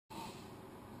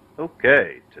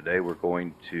Okay, today we're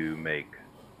going to make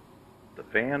the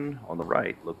fan on the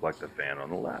right look like the fan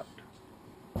on the left.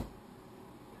 I'm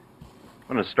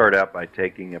going to start out by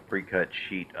taking a pre-cut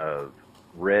sheet of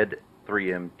red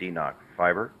 3M DiNoc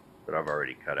fiber that I've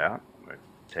already cut out. I'm going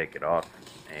to take it off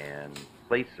and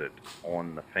place it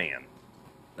on the fan.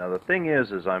 Now the thing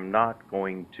is I'm not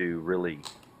going to really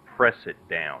press it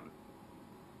down.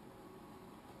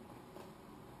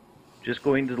 Just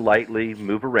going to lightly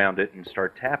move around it and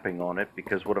start tapping on it,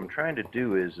 because what I'm trying to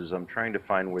do is I'm trying to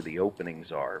find where the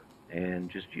openings are, and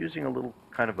just using a little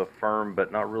kind of a firm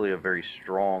but not really a very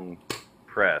strong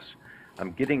press,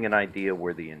 I'm getting an idea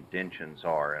where the indentions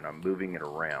are, and I'm moving it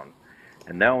around.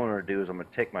 And now what I'm going to do is I'm going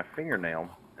to take my fingernail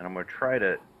and I'm going to try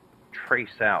to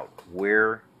trace out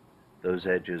where those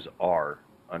edges are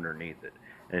underneath it,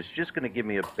 and it's just going to give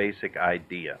me a basic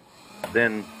idea.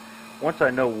 Then once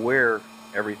I know where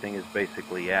everything is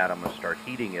basically at, I'm going to start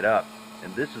heating it up,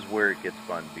 and this is where it gets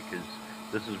fun, because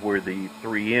this is where the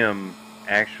 3M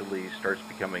actually starts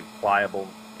becoming pliable,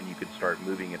 and you can start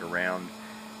moving it around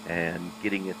and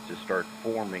getting it to start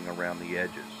forming around the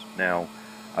edges. Now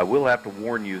I will have to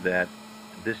warn you that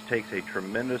this takes a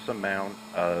tremendous amount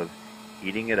of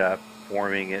heating it up,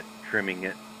 forming it, trimming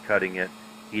it, cutting it,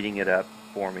 heating it up,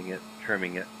 forming it,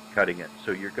 trimming it, cutting it.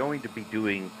 So you're going to be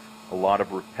doing a lot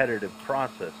of repetitive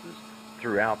processes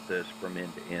throughout this from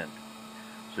end to end.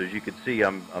 So as you can see,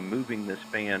 I'm moving this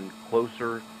fan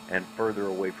closer and further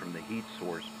away from the heat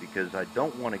source, because I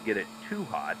don't want to get it too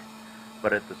hot,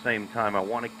 but at the same time I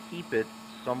want to keep it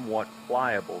somewhat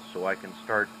pliable so I can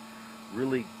start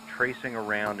really tracing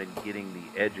around and getting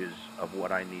the edges of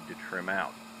what I need to trim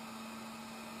out.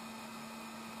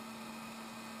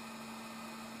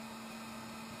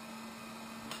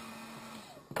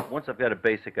 Once I've got a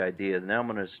basic idea, now I'm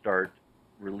going to start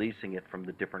releasing it from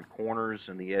the different corners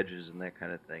and the edges and that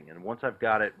kind of thing. And once I've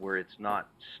got it where it's not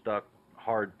stuck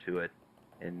hard to it,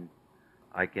 and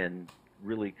I can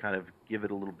really kind of give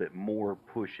it a little bit more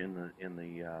push in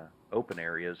the open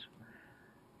areas,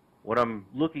 what I'm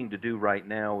looking to do right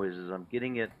now is I'm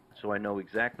getting it so I know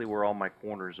exactly where all my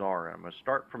corners are. And I'm going to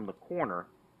start from the corner,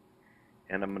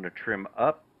 and I'm going to trim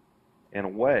up and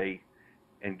away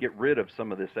and get rid of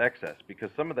some of this excess,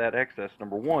 because some of that excess,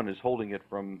 number one, is holding it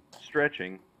from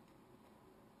stretching.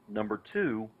 Number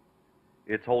two,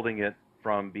 it's holding it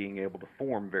from being able to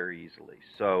form very easily.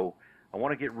 So I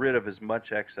want to get rid of as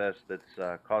much excess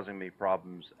that's causing me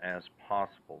problems as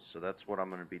possible. So that's what I'm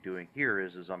going to be doing here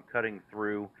is I'm cutting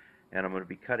through, and I'm going to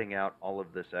be cutting out all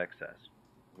of this excess.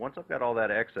 Once I've got all that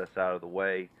excess out of the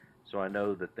way, so I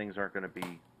know that things aren't going to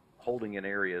be holding in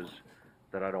areas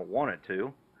that I don't want it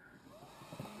to,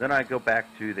 then I go back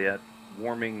to that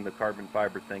warming the carbon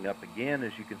fiber thing up again.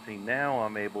 As you can see now,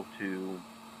 I'm able to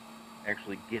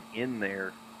actually get in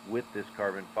there with this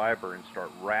carbon fiber and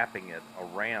start wrapping it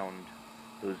around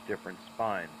those different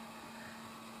spines.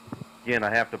 Again,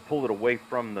 I have to pull it away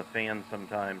from the fan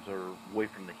sometimes, or away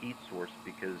from the heat source,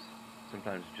 because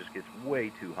sometimes it just gets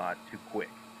way too hot too quick.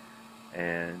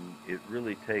 And it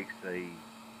really takes a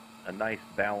nice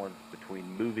balance between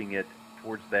moving it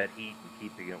towards that heat and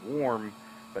keeping it warm,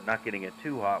 but not getting it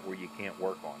too hot where you can't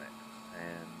work on it.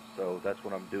 And so that's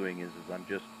what I'm doing is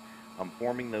I'm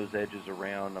forming those edges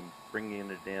around, I'm bringing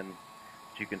it in.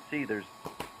 As you can see, there's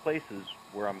places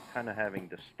where I'm kind of having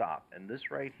to stop, and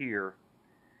this right here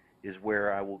is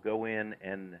where I will go in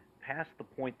and past the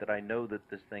point that I know that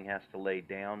this thing has to lay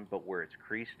down, but where it's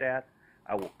creased at,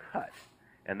 I will cut,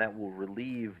 and that will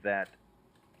relieve that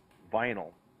vinyl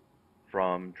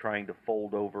from trying to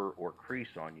fold over or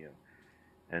crease on you.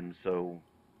 And so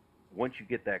once you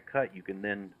get that cut, you can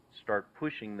then start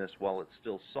pushing this while it's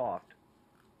still soft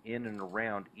in and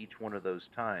around each one of those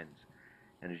tines.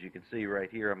 And as you can see right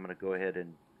here, I'm going to go ahead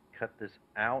and cut this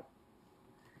out,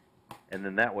 and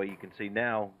then that way you can see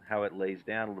now how it lays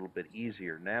down a little bit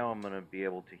easier. Now I'm going to be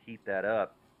able to heat that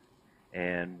up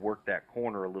and work that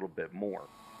corner a little bit more.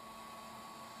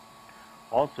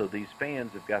 Also, these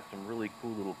fans have got some really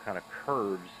cool little kind of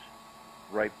curves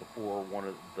right before one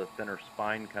of the center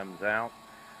spine comes out.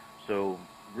 So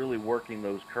really working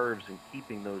those curves and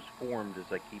keeping those formed as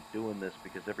I keep doing this,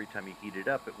 because every time you heat it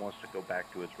up, it wants to go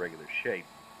back to its regular shape.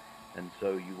 And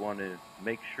so you want to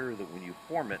make sure that when you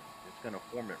form it, it's going to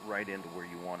form it right into where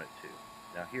you want it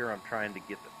to. Now here I'm trying to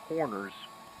get the corners,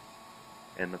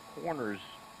 and the corners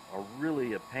are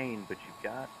really a pain, but you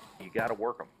got to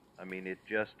work them. I mean, it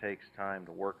just takes time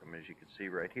to work them. As you can see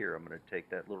right here, I'm going to take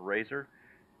that little razor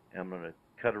and I'm going to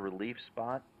cut a relief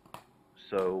spot,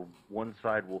 so one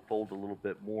side will fold a little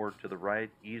bit more to the right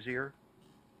easier,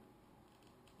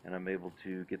 and I'm able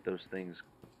to get those things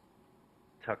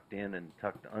tucked in and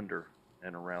tucked under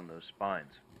and around those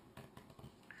spines.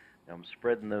 Now I'm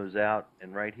spreading those out,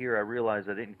 and right here I realize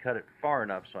I didn't cut it far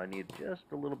enough, so I need just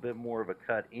a little bit more of a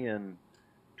cut in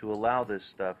to allow this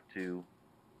stuff to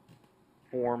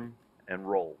form and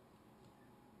roll.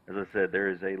 As I said, there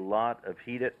is a lot of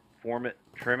heat it, form it,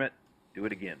 trim it, do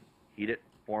it again. Heat it,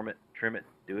 form it, trim it,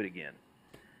 do it again.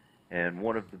 And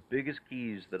one of the biggest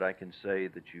keys that I can say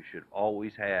that you should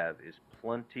always have is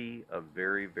plenty of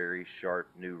very, very sharp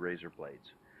new razor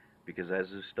blades. Because as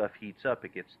this stuff heats up,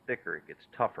 it gets thicker, it gets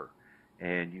tougher.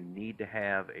 And you need to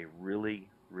have a really,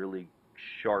 really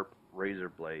sharp razor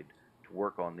blade to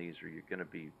work on these, or you're going to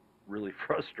be really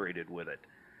frustrated with it.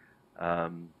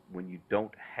 When you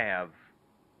don't have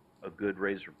a good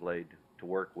razor blade to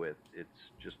work with, it's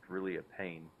just really a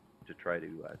pain to try to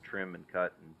trim and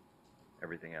cut and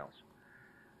everything else.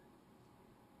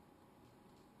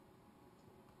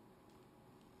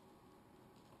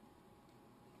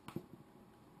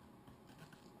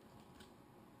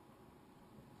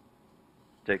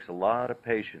 It takes a lot of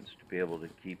patience to be able to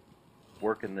keep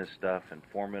working this stuff and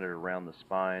forming it around the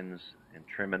spines and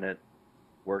trimming it,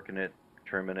 working it,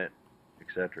 trimming it,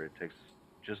 etc. It takes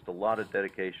just a lot of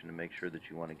dedication to make sure that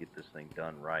you want to get this thing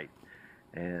done right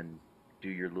and do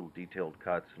your little detailed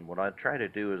cuts. And what I try to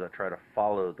do is I try to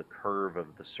follow the curve of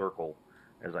the circle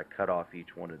as I cut off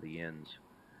each one of the ends.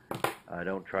 I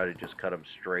don't try to just cut them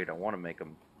straight. I want to make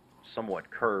them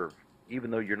somewhat curved, even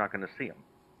though you're not going to see them.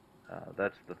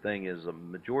 That's the thing, is a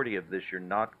majority of this you're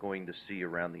not going to see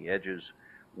around the edges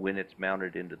when it's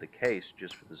mounted into the case,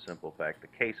 just for the simple fact the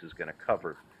case is going to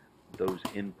cover those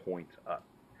end points up.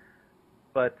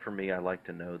 But for me, I like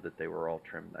to know that they were all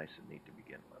trimmed nice and neat to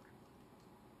begin with.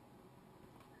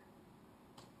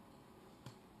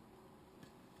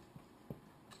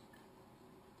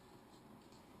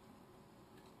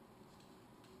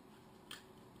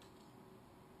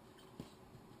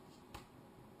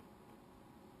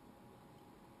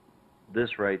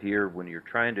 This right here, when you're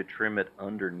trying to trim it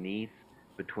underneath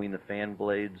between the fan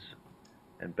blades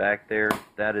and back there,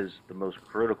 that is the most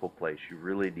critical place. You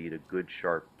really need a good,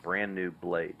 sharp, brand new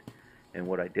blade. And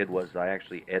what I did was I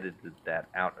actually edited that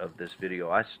out of this video.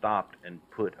 I stopped and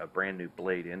put a brand new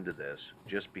blade into this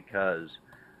just because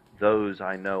those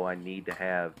I know I need to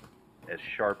have as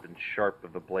sharp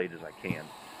of a blade as I can.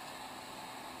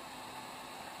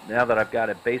 Now that I've got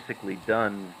it basically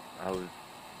done, I was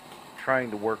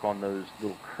trying to work on those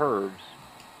little curves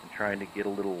and trying to get a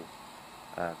little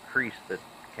crease that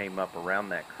came up around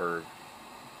that curve.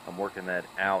 I'm working that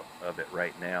out of it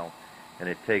right now, and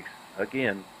it takes,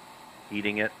 again,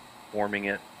 heating it, forming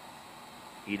it,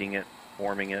 heating it,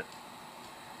 forming it.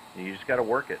 And you just got to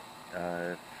work it.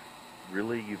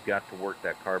 Really, you've got to work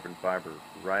that carbon fiber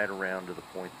right around to the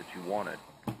point that you want it.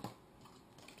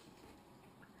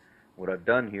 What I've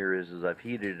done here is I've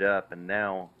heated it up, and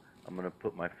now I'm going to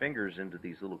put my fingers into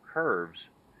these little curves,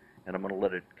 and I'm going to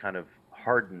let it kind of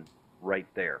harden right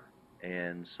there.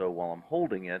 And so while I'm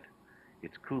holding it,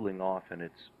 it's cooling off and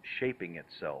it's shaping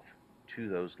itself to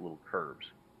those little curves.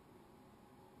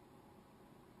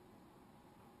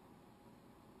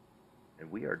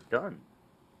 And we are done.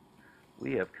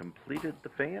 We have completed the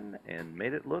fan and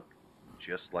made it look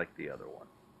just like the other one.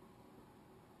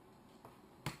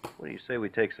 What do you say we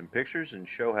take some pictures and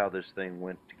show how this thing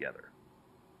went together?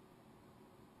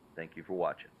 Thank you for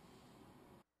watching.